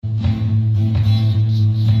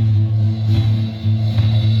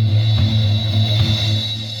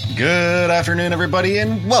afternoon, everybody,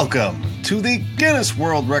 and welcome to the Guinness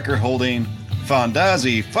World Record holding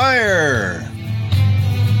Fondazi Fire.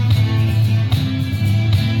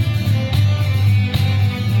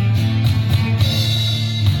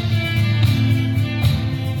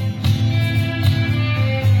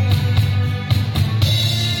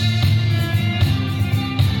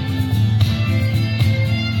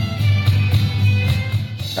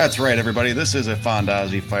 That's right, everybody. This is a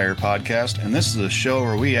Fondazi Fire podcast, and this is a show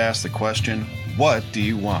where we ask the question, what do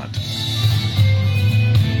you want?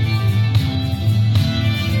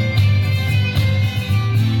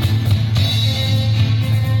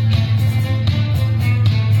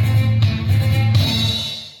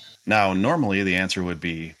 Now, normally the answer would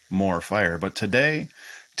be more fire, but today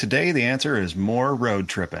the answer is more road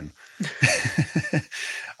tripping.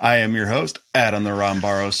 I am your host, Adam the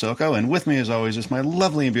Rambaro Soko, and with me as always is my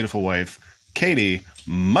lovely and beautiful wife, Katie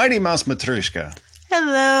Mighty Mouse Matryoshka.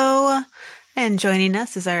 Hello. And joining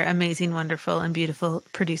us is our amazing, wonderful, and beautiful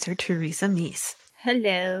producer, Teresa Meese.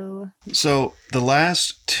 Hello. So the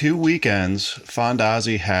last 2 weekends,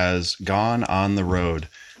 Fondazi has gone on the road.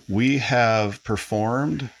 We have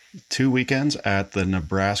performed 2 weekends at the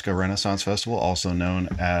Nebraska Renaissance Festival, also known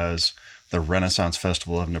as the Renaissance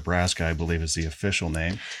Festival of Nebraska, I believe is the official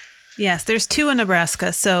name. Yes, there's two in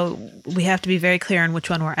Nebraska, so we have to be very clear on which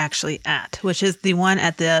one we're actually at, which is the one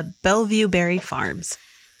at the Bellevue Berry Farms.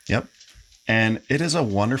 Yep. And it is a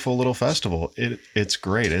wonderful little festival. It's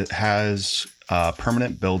great. It has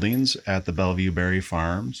permanent buildings at the Bellevue Berry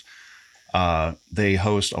Farms. They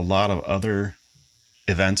host a lot of other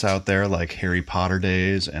events out there like Harry Potter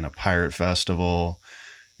Days and a pirate festival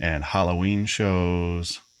and Halloween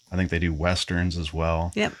shows. I think they do Westerns as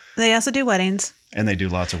well. Yep. They also do weddings. And they do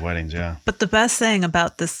lots of weddings, yeah. But the best thing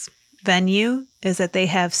about this venue is that they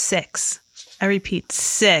have 6, I repeat,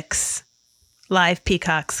 6 live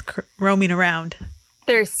peacocks roaming around.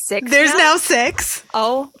 There's 6 There's now 6.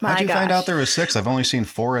 Oh my gosh. How'd you find out there was 6? I've only seen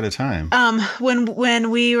 4 at a time. When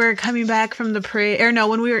we were coming back from the parade, or no,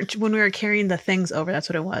 when we were carrying the things over, that's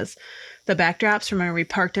what it was. The backdrops from where we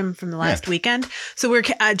parked them from the last weekend. So we're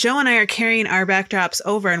Joe and I are carrying our backdrops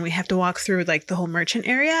over, and we have to walk through like the whole merchant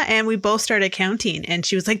area. And we both started counting, and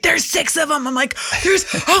she was like, "There's 6 of them." I'm like, "There's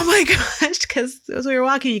oh my gosh!" Because as we were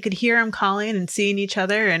walking, you could hear them calling and seeing each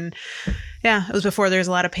other. And yeah, it was before there's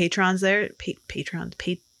a lot of patrons there. Patrons.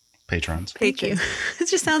 Thank you. It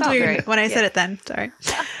just sounds weird when I said it then. Sorry.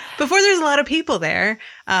 Before there's a lot of people there,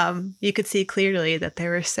 you could see clearly that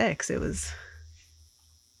there were 6. It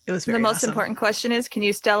was very The most awesome. important question is, can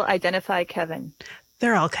you still identify Kevin?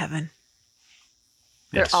 They're all Kevin.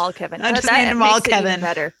 They're all Kevin. I just made them all makes it even Kevin.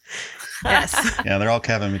 better. Yes. Yeah, they're all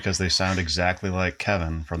Kevin because they sound exactly like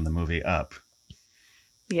Kevin from the movie Up.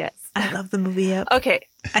 Yes. I love the movie Up. Okay.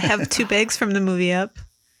 I have 2 bags from the movie Up.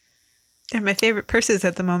 They're my favorite purses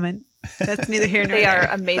at the moment. That's neither here nor They there.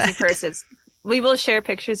 are amazing purses. We will share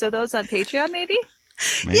pictures of those on Patreon, maybe?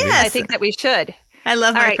 Maybe. Yes. I think that we should. I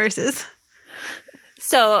love All my right. purses.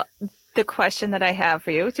 So the question that I have for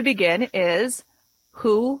you to begin is,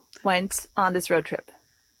 who went on this road trip?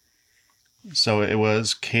 So it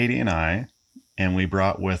was Katie and I, and we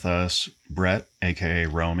brought with us Brett, a.k.a.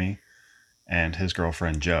 Romy, and his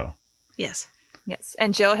girlfriend, Joe. Yes. Yes.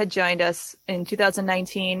 And Joe had joined us in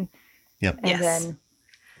 2019. Yep. And Yes. then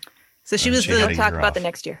So she was she had we'll a talk year about off. the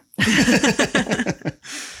next year.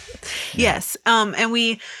 Yes.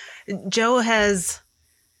 And Joe has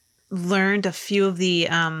learned a few of the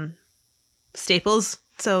staples.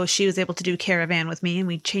 So she was able to do Caravan with me, and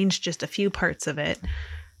we changed just a few parts of it.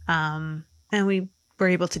 And we were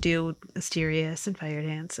able to do Asterius and Fire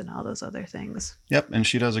Dance and all those other things. Yep, and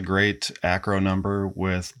she does a great acro number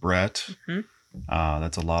with Brett. Mhm.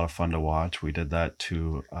 That's a lot of fun to watch. We did that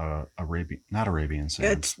to not Arabian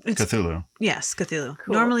Sands, It's Cthulhu. Yes, Cthulhu.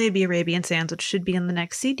 Cool. Normally it'd be Arabian Sands, which should be in the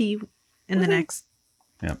next CD in the next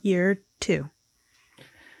year or 2.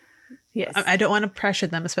 Yes. I don't want to pressure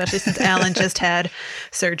them, especially since Alan just had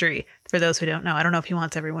surgery. For those who don't know, I don't know if he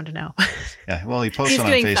wants everyone to know. Yeah, well, he posted He's on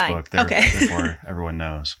doing Facebook fine. there Okay. before everyone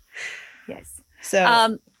knows. Yes.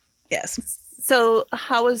 So, yes. So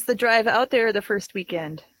how was the drive out there the first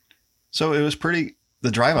weekend? So it was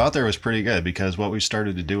the drive out there was pretty good because what we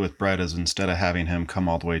started to do with Brett is instead of having him come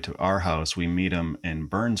all the way to our house, we meet him in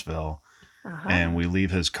Burnsville and we leave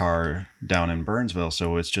his car down in Burnsville.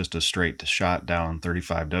 So it's just a straight shot down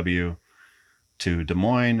 35W to Des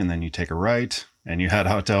Moines, and then you take a right and you head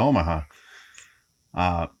out to Omaha.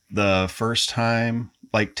 The first time,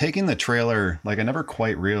 like taking the trailer, like I never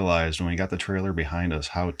quite realized when we got the trailer behind us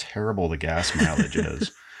how terrible the gas mileage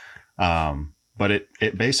is. But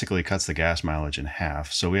it basically cuts the gas mileage in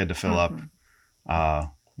half. So we had to fill up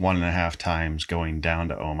 1.5 times going down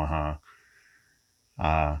to Omaha.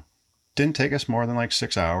 Didn't take us more than like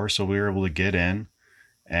 6 hours, so we were able to get in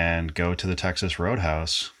and go to the Texas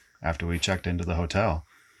Roadhouse after we checked into the hotel,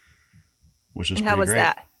 which was And pretty how was great.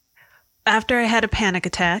 that? After I had a panic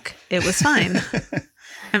attack, it was fine.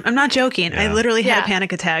 I'm not joking. Yeah. I literally had Yeah. a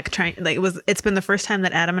panic attack it's been the first time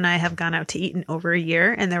that Adam and I have gone out to eat in over a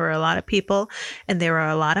year, and there were a lot of people and there were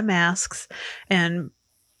a lot of masks, and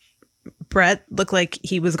Brett looked like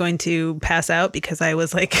he was going to pass out because I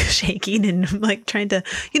was like shaking and like trying to,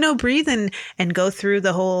 breathe and go through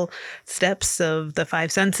the whole steps of the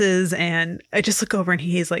 5 senses. And I just look over and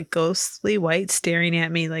he's like ghostly white staring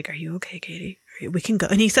at me like, "Are you okay, Katie? We can go."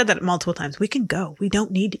 And he said that multiple times. "We can go. We don't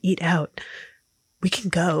need to eat out. We can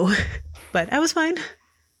go." But I was fine.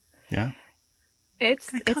 Yeah.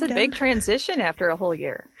 It's calm a down. big transition after a whole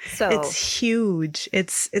year. So It's huge.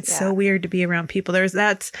 It's so Yeah. weird to be around people.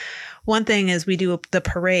 That's one thing is we do the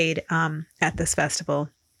parade at this festival.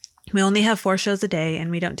 We only have 4 shows a day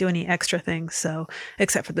and we don't do any extra things. So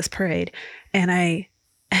except for this parade. And I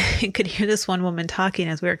could hear this one woman talking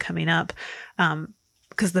as we were coming up.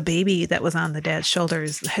 Because the baby that was on the dad's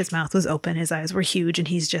shoulders, his mouth was open, his eyes were huge, and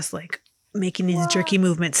he's just like making these jerky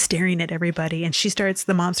movements, staring at everybody. And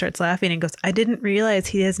the mom starts laughing and goes, "I didn't realize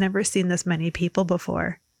he has never seen this many people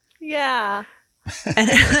before." yeah. And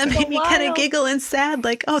that made me kind of wild. giggle and sad,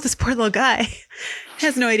 like, oh, this poor little guy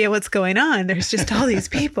has no idea what's going on. There's just all these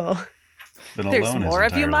people. Been There's alone his more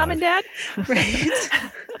of you, entire Mom life. and Dad? Right.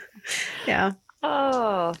 Yeah.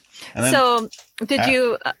 Oh. And then, So did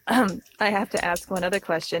you, I have to ask one other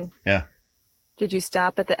question. yeah. Did you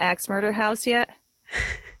stop at the Axe Murder House yet?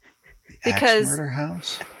 Axe because- Murder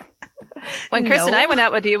House? When Chris and No. I went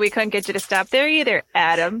out with you, we couldn't get you to stop there either,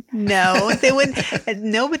 Adam. No, they wouldn't.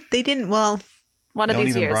 No, but they didn't. Well, One No of one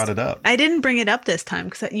these even years. brought it up. I didn't bring it up this time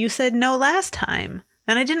because you said no last time.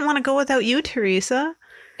 And I didn't want to go without you, Teresa.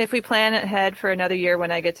 If we plan ahead for another year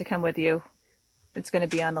when I get to come with you, it's going to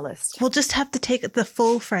be on the list. We'll just have to take the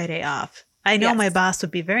full Friday off. I know Yes. my boss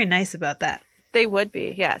would be very nice about that. They would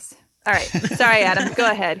be, yes. All right. Sorry, Adam. Go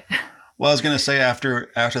ahead. Well, I was going to say after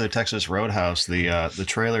the Texas Roadhouse, the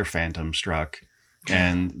trailer phantom struck,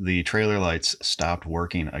 and the trailer lights stopped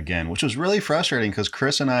working again, which was really frustrating because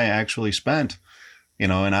Chris and I actually spent,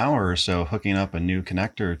 an hour or so hooking up a new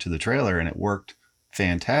connector to the trailer, and it worked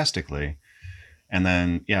fantastically. And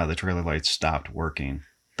then, the trailer lights stopped working.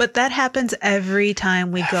 But that happens every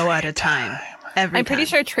time we go out of time. Every I'm pretty time.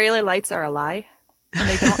 sure trailer lights are a lie and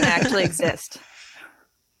they don't actually exist.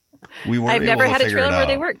 We were I've able never to had a figure it trailer where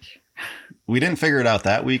they out. worked. We didn't figure it out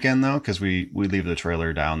that weekend though, because we leave the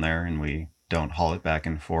trailer down there and we don't haul it back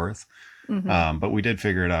and forth. Mhm. But we did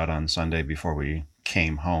figure it out on Sunday before we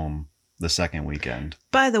came home the second weekend.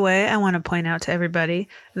 By the way, I want to point out to everybody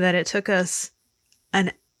that it took us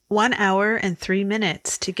 1 hour and 3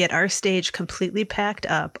 minutes to get our stage completely packed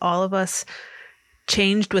up. All of us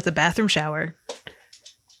changed with a bathroom shower.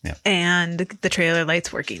 Yeah. And the trailer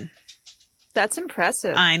lights working. That's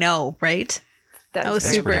impressive. I know, right? That's I was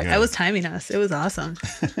very- super. pretty good. I was timing us. It was awesome.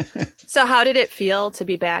 So how did it feel to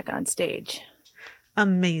be back on stage?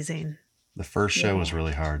 Amazing. The first show was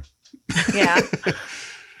really hard. Yeah.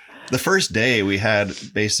 The first day we had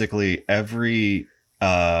basically every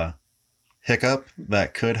hiccup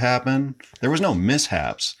that could happen. There was no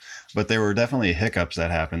mishaps, but there were definitely hiccups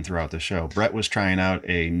that happened throughout the show. Brett was trying out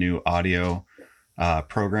a new audio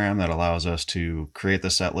program that allows us to create the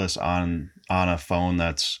set list on a phone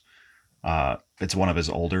that's it's one of his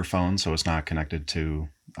older phones, so it's not connected to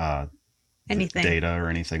Anything. data or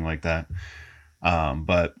anything like that.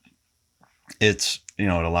 But it's, it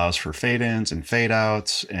allows for fade ins and fade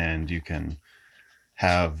outs, and you can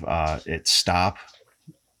have it stop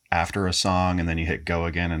after a song and then you hit go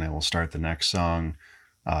again and it will start the next song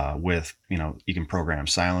with, you can program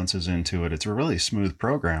silences into it. It's a really smooth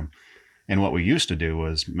program. And what we used to do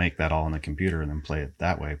was make that all on the computer and then play it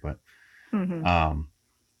that way. But Mhm.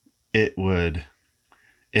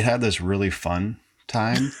 it had this really fun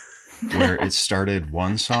time where it started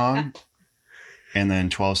one song and then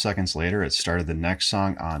 12 seconds later it started the next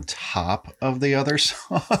song on top of the other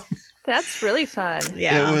song. That's really fun.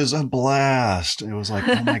 Yeah. It was a blast. It was like,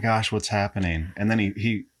 oh my gosh, what's happening? And then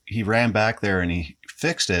he ran back there and he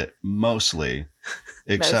fixed it mostly,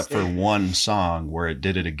 except for one song where it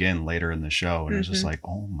did it again later in the show. And it was just like,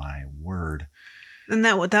 oh my word. And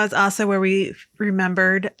that was also where we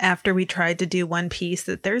remembered after we tried to do one piece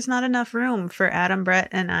that there's not enough room for Adam, Brett,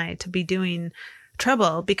 and I to be doing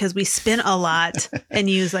trouble because we spin a lot and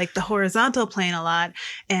use like the horizontal plane a lot.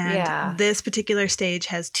 And this particular stage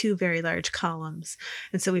has 2 very large columns.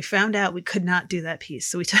 And so we found out we could not do that piece.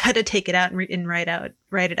 So we had to take it out and write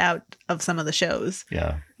it out of some of the shows.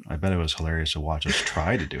 Yeah. I bet it was hilarious to watch us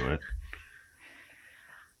try to do it.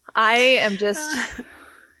 I am just,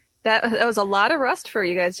 that was a lot of rust for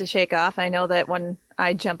you guys to shake off. I know that when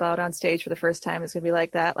I jump out on stage for the first time, it's going to be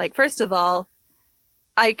like that. Like, first of all,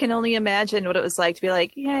 I can only imagine what it was like to be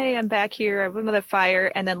like, yay, I'm back here, I'm with a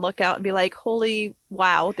fire, and then look out and be like, holy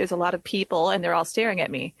wow, there's a lot of people and they're all staring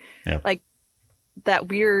at me. Yep. Like that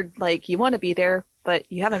weird, like you want to be there,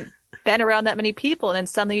 but you haven't been around that many people, and then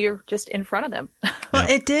suddenly you're just in front of them. Well,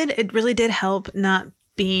 it really did help not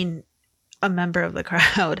being a member of the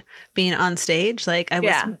crowd, being on stage. Like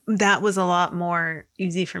that was a lot more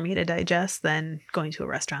easy for me to digest than going to a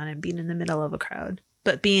restaurant and being in the middle of a crowd.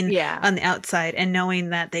 But being on the outside and knowing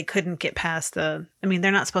that they couldn't get past they're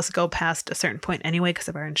not supposed to go past a certain point anyway because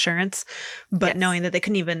of our insurance, but knowing that they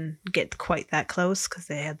couldn't even get quite that close because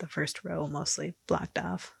they had the first row mostly blocked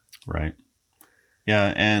off. Right.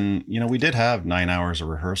 Yeah. And, we did have 9 hours of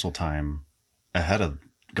rehearsal time ahead of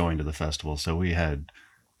going to the festival. So we had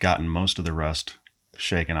gotten most of the rust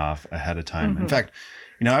shaken off ahead of time. Mm-hmm. In fact,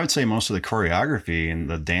 I would say most of the choreography and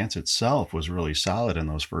the dance itself was really solid in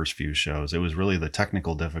those first few shows. It was really the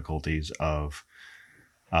technical difficulties of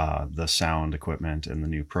the sound equipment and the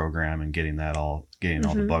new program and getting all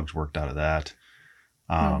the bugs worked out of that.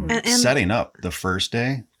 And setting up the first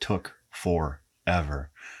day took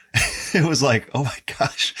forever. It was like, oh my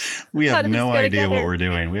gosh, we have no idea what we're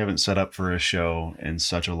doing. We haven't set up for a show in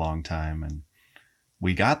such a long time. And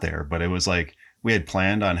we got there, but it was like, we had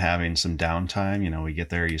planned on having some downtime. We get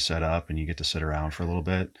there, you set up and you get to sit around for a little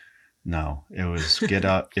bit. No, it was get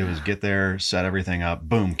up. It was get there, set everything up.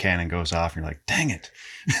 Boom, cannon goes off. And you're like, dang it.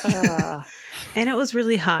 And it was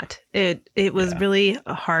really hot. It was really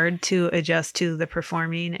hard to adjust to the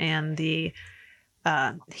performing and the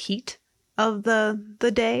heat of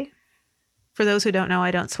the day. For those who don't know,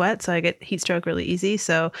 I don't sweat, so I get heat stroke really easy.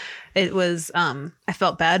 So it was, I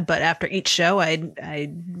felt bad, but after each show,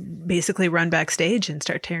 I basically run backstage and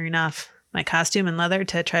start tearing off my costume and leather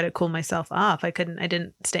to try to cool myself off. I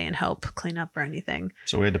didn't stay and help clean up or anything.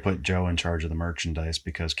 So we had to put Joe in charge of the merchandise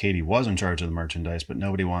because Katie was in charge of the merchandise, but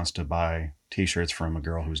nobody wants to buy T-shirts from a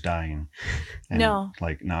girl who's dying and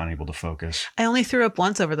not able to focus. I only threw up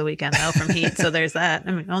once over the weekend though from heat, so there's that.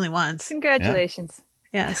 Only once. Congratulations. Yeah.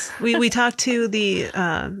 Yes, we talked to the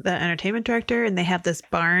entertainment director, and they have this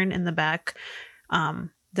barn in the back. And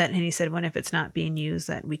he said, if it's not being used,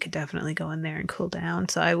 that we could definitely go in there and cool down.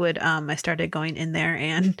 So I started going in there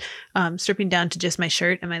and stripping down to just my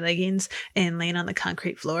shirt and my leggings and laying on the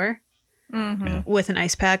concrete floor with an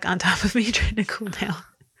ice pack on top of me trying to cool down.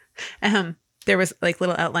 There was like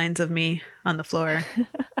little outlines of me on the floor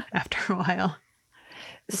after a while.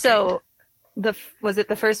 So was it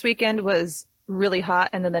the first weekend was really hot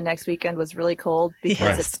and then the next weekend was really cold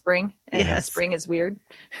because it's spring and spring is weird?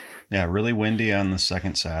 Yeah, really windy on the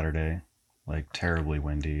second Saturday, like terribly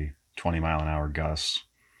windy, 20-mile-an-hour gusts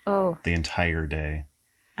the entire day.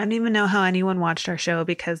 I don't even know how anyone watched our show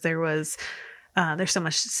because there's so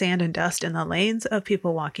much sand and dust in the lanes of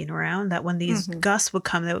people walking around that when these gusts would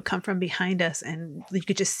come, they would come from behind us and you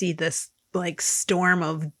could just see this like storm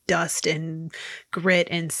of dust and grit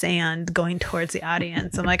and sand going towards the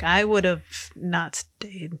audience. I'm like, I would have not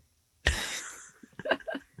stayed.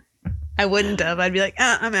 I wouldn't have. I'd be like,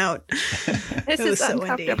 I'm out. This is so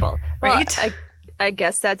uncomfortable. Right? Well, I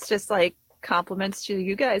guess that's just like compliments to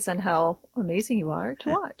you guys on how amazing you are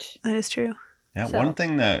to watch. That is true. Yeah. So. One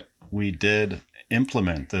thing that we did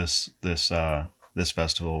implement this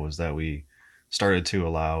festival was that we started to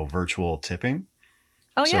allow virtual tipping.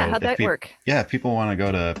 Oh, yeah. How'd that work? Yeah. If people want to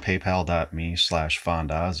go to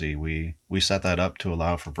paypal.me/Fondazi, we set that up to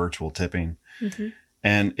allow for virtual tipping. Mm-hmm.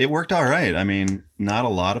 And it worked all right. Not a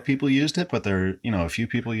lot of people used it, but a few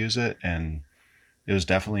people use it, and it was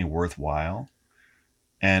definitely worthwhile.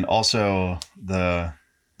 And also the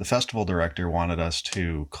festival director wanted us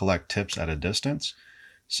to collect tips at a distance.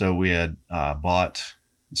 So we had bought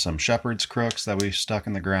some shepherd's crooks that we stuck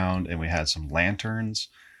in the ground, and we had some lanterns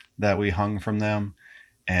that we hung from them.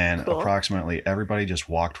 And approximately everybody just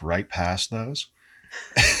walked right past those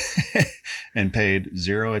and paid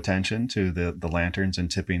zero attention to the lanterns and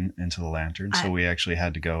tipping into the lanterns. So we actually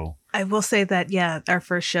had to go. I will say that, our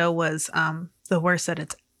first show was the worst that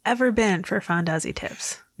it's ever been for Fondazi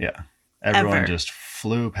tips. Yeah. Everyone just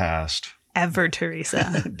flew past.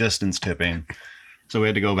 Teresa. Distance tipping. So we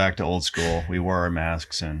had to go back to old school. We wore our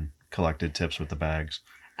masks and collected tips with the bags.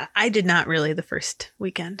 I did not really the first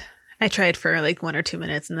weekend. I tried for like 1 or 2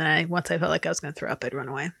 minutes, and then once I felt like I was going to throw up, I'd run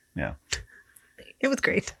away. Yeah. It was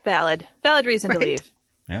great. Valid reason to leave.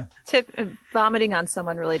 Yeah. Vomiting on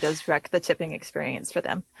someone really does wreck the tipping experience for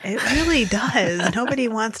them. It really does. Nobody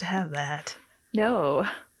wants to have that. No.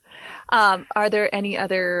 Are there any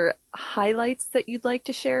other highlights that you'd like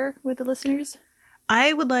to share with the listeners?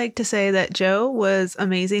 I would like to say that Jo was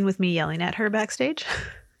amazing with me yelling at her backstage.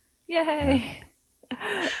 Yay.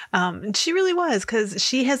 She really was, because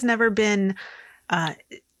she has never been,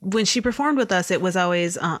 when she performed with us, it was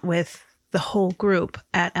always with the whole group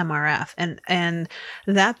at MRF. And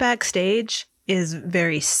that backstage is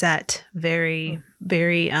very set, very,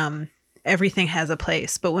 very, everything has a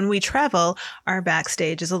place. But when we travel, our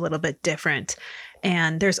backstage is a little bit different.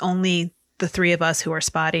 And there's only the three of us who are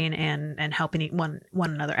spotting and helping one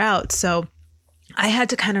another out. So I had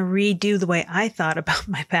to kind of redo the way I thought about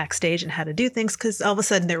my backstage and how to do things, because all of a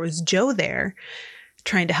sudden there was Jo there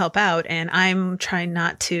trying to help out, and I'm trying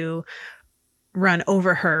not to run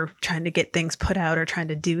over her trying to get things put out or trying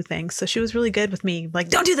to do things. So she was really good with me, like,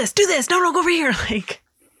 don't do this, no, go over here. Like,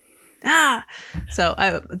 So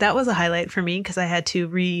that was a highlight for me, because I had to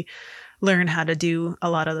relearn how to do a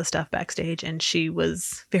lot of the stuff backstage, and she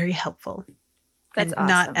was very helpful. That's and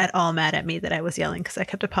awesome. Not at all mad at me that I was yelling, because I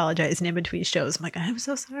kept apologizing in between shows. I'm like, I'm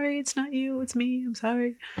so sorry. It's not you. It's me. I'm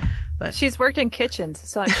sorry. But she's worked in kitchens,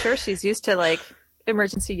 so I'm sure she's used to like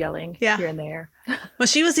emergency yelling here and there. Well,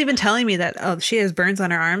 she was even telling me that she has burns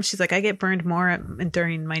on her arms. She's like, I get burned more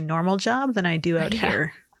during my normal job than I do out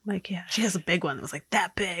here. I'm like, yeah, she has a big one that was like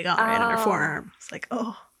that big right on her forearm. It's like,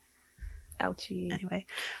 oh. Ouchie. Anyway,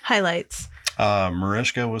 highlights.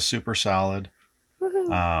 Mariska was super solid.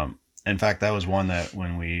 Woohoo. In fact, that was one that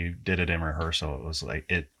when we did it in rehearsal,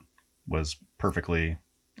 it was perfectly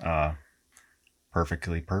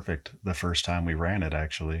perfect the first time we ran it,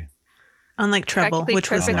 actually. Unlike Treble, which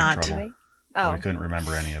was not. I couldn't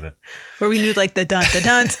remember any of it. Where we knew like the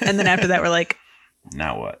dunce, and then after that we're like,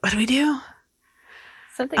 now what? What do we do?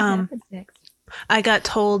 Something happens next. I got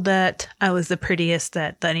told that I was the prettiest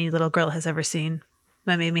that any little girl has ever seen.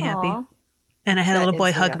 That made me happy. And I had a little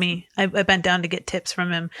boy hug me. I bent down to get tips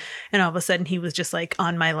from him, and all of a sudden he was just like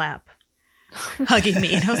on my lap, hugging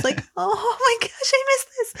me. And I was like, oh my gosh, I missed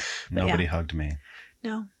this. But Nobody hugged me.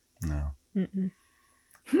 No. Mm-mm.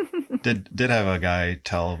 Did have a guy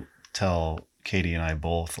tell Katie and I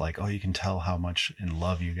both, like, oh, you can tell how much in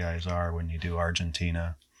love you guys are when you do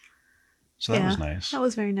Argentina. So that was nice. That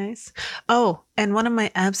was very nice. Oh, and one of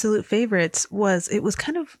my absolute favorites was, it was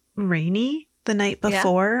kind of rainy the night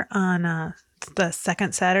before on the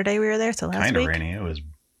second Saturday we were there. So last week. Kind of rainy.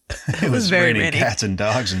 It was very raining rainy. Cats and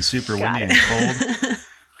dogs and super windy and cold.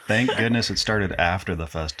 Thank goodness it started after the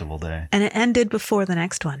festival day. And it ended before the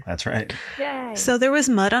next one. That's right. Yay. So there was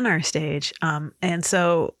mud on our stage. And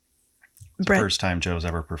so It's the first time Joe's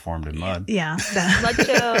ever performed in mud. Yeah. Mud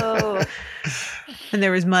Joe. And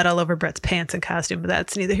there was mud all over Brett's pants and costume, but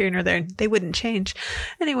that's neither here nor there. They wouldn't change.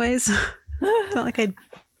 Anyways, it's not like I'd...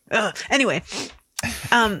 Anyway,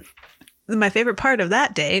 my favorite part of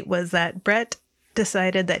that day was that Brett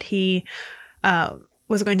decided that he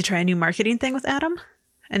was going to try a new marketing thing with Adam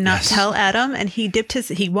and not tell Adam. And he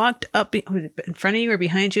walked up in front of you or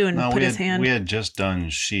behind you and put his hand. We had just done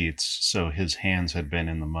sheets, so his hands had been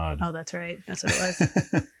in the mud. Oh, that's right. That's what it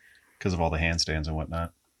was. Because of all the handstands and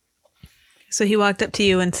whatnot. So he walked up to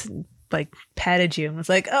you and like patted you and was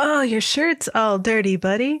like, oh, your shirt's all dirty,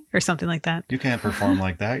 buddy, or something like that. You can't perform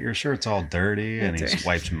like that. Your shirt's all dirty. And he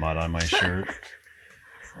wipes mud on my shirt.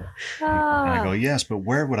 And I go, yes, but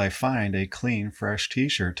where would I find a clean, fresh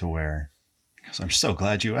t-shirt to wear? Because I'm so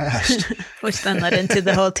glad you asked. Which then led into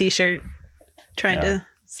the whole t-shirt trying to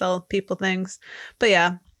sell people things. But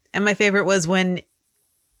yeah. And my favorite was when,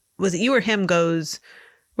 was it you or him goes,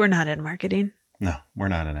 we're not in marketing. No, we're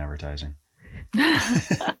not in advertising.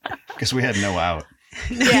 Because we had no out.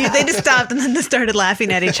 They just stopped and then they started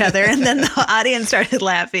laughing at each other, and then the audience started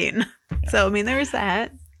laughing. So I mean, there was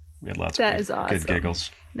that. We had lots of good giggles.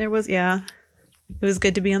 There was, it was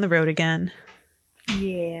good to be on the road again.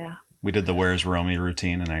 Yeah. We did the Where's Romy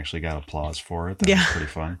routine and actually got applause for it. That was pretty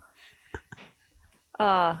fun.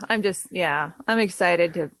 I'm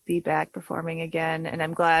excited to be back performing again, and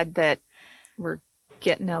I'm glad that we're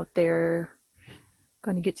getting out there.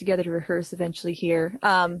 Going to get together to rehearse eventually here.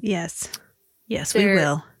 Yes, we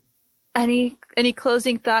will. Any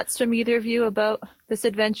closing thoughts from either of you about this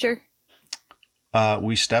adventure?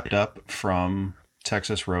 We stepped up from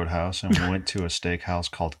Texas Roadhouse and we went to a steakhouse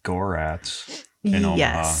called Gorat's in Omaha.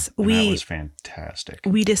 Yes, that was fantastic.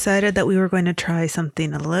 We decided that we were going to try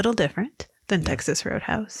something a little different than Texas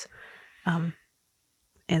Roadhouse.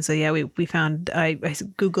 And so, yeah, we found, I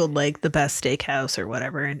Googled like the best steakhouse or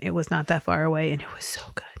whatever, and it was not that far away, and it was so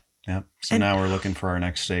good. Yep. So now we're looking for our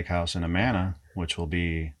next steakhouse in Amana, which will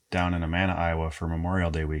be down in Amana, Iowa for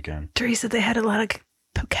Memorial Day weekend. Teresa, they had a lot of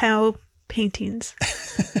cow paintings.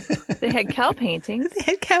 They had cow paintings. They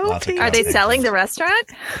had cow paintings. Are they selling the restaurant?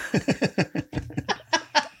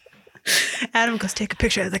 Adam goes, take a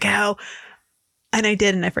picture of the cow. And I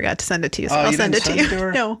did, and I forgot to send it to you. So I'll send it to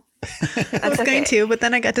you. No. I was going to, but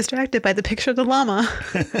then I got distracted by the picture of the llama.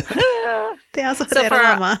 They also had a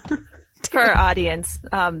llama. For our audience,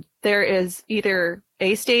 there is either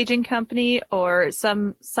a staging company or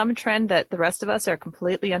some trend that the rest of us are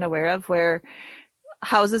completely unaware of, where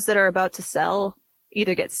houses that are about to sell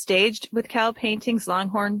either get staged with cow paintings,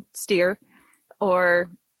 longhorn steer,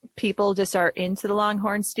 or people just are into the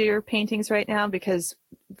longhorn steer paintings right now because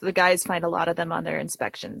the guys find a lot of them on their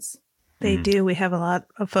inspections. They do. We have a lot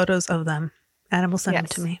of photos of them. Adam will send them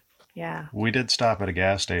to me. Yeah. We did stop at a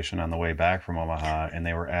gas station on the way back from Omaha, and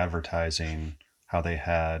they were advertising how they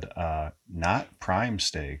had not prime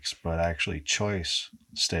steaks, but actually choice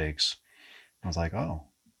steaks. I was like, oh,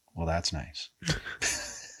 well, that's nice.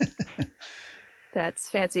 That's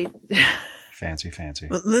fancy. Fancy.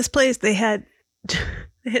 Well, this place, they had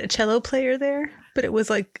a cello player there, but it was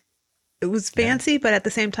fancy, but at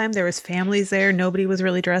the same time, there was families there. Nobody was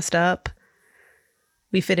really dressed up.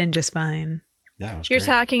 We fit in just fine. Yeah, it was You're great.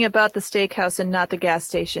 talking about the steakhouse and not the gas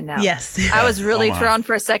station now. Yes. I was really thrown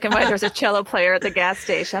for a second when there was a cello player at the gas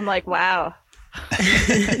station. I'm like, wow.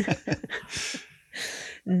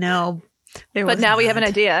 No. But now we have an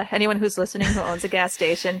idea. Anyone who's listening who owns a gas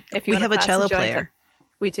station, if you have a cello player.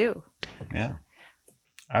 We do. Yeah.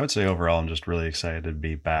 I would say overall, I'm just really excited to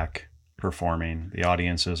be back performing. The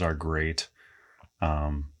audiences are great.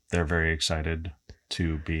 They're very excited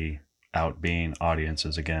to be out being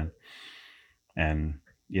audiences again. And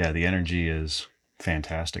yeah, the energy is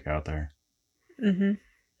fantastic out there. Mm-hmm.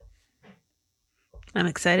 I'm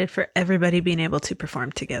excited for everybody being able to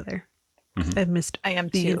perform together. Mm-hmm. I've missed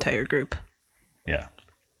the entire group. Yeah.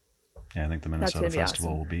 Yeah, I think the Minnesota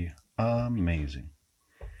Festival will be amazing.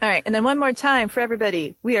 All right. And then one more time for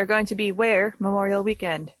everybody. We are going to be where Memorial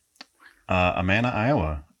Weekend? Amana,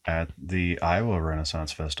 Iowa at the Iowa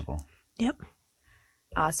Renaissance Festival. Yep.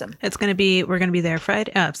 Awesome. We're going to be there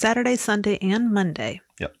Saturday, Sunday, and Monday.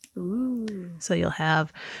 Yep. Ooh. So you'll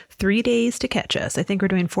have 3 days to catch us. I think we're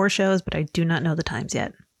doing 4 shows, but I do not know the times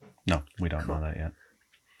yet. No, we don't know that yet.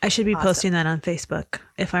 I should be posting that on Facebook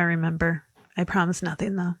if I remember. I promise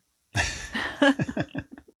nothing though.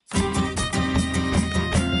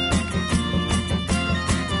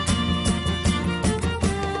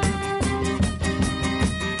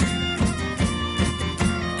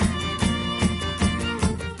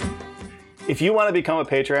 If you want to become a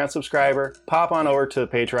Patreon subscriber, pop on over to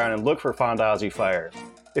Patreon and look for Fondazi Fire.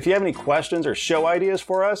 If you have any questions or show ideas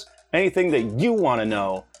for us, anything that you want to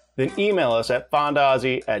know, then email us at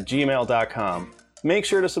fondazi@gmail.com. Make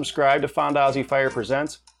sure to subscribe to Fondazi Fire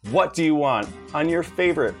Presents What Do You Want on your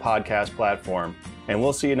favorite podcast platform, and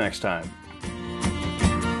we'll see you next time.